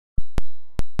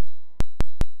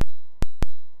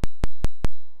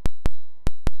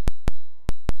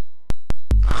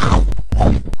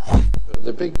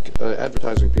big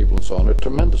advertising people and so on are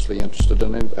tremendously interested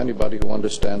in anybody who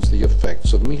understands the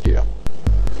effects of media.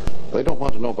 They don't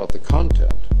want to know about the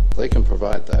content. They can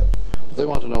provide that. But they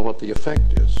want to know what the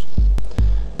effect is.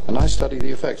 And I study the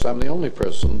effects. I'm the only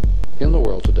person in the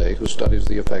world today who studies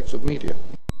the effects of media.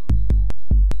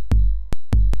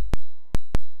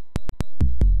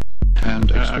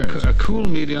 And a cool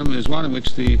medium is one in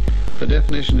which the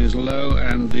definition is low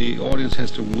and the audience has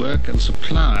to work and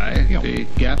supply the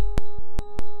gap.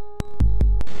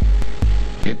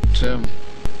 It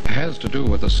has to do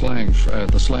with the slang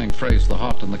phrase, the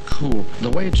hot and the cool. The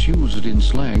way it's used in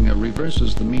slang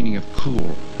reverses the meaning of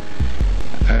cool.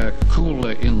 Cool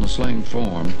in the slang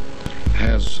form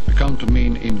has come to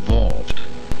mean involved,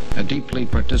 deeply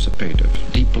participative,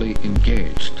 deeply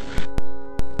engaged.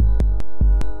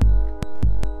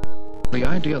 The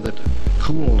idea that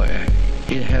cool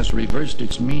it has reversed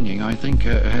its meaning, I think,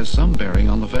 has some bearing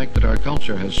on the fact that our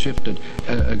culture has shifted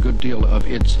a good deal of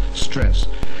its stress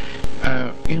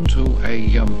into a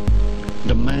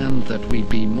demand that we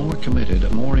be more committed,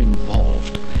 more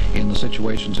involved in the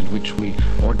situations in which we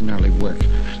ordinarily work.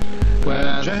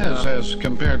 Jazz, as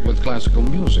compared with classical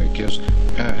music,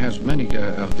 has many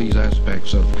of these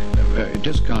aspects of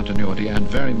discontinuity and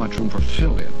very much room for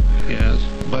fill-in. Yes.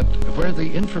 But where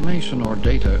the information or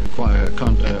data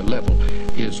level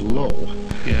is low,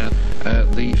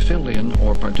 the fill-in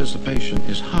or participation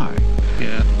is high.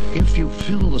 If you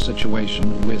fill the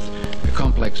situation with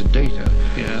complex data,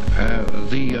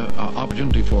 the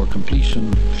opportunity for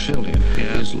completion fill-in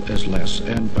is less,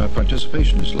 and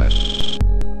participation is less.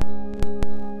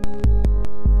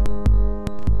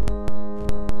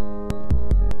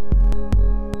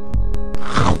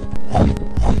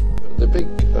 The big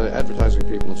advertising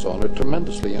people and so on are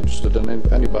tremendously interested in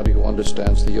anybody who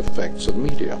understands the effects of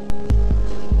media.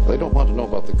 They don't want to know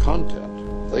about the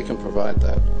content. They can provide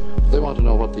that. They want to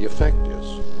know what the effect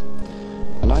is.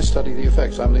 And I study the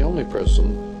effects. I'm the only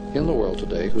person in the world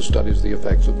today who studies the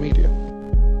effects of media.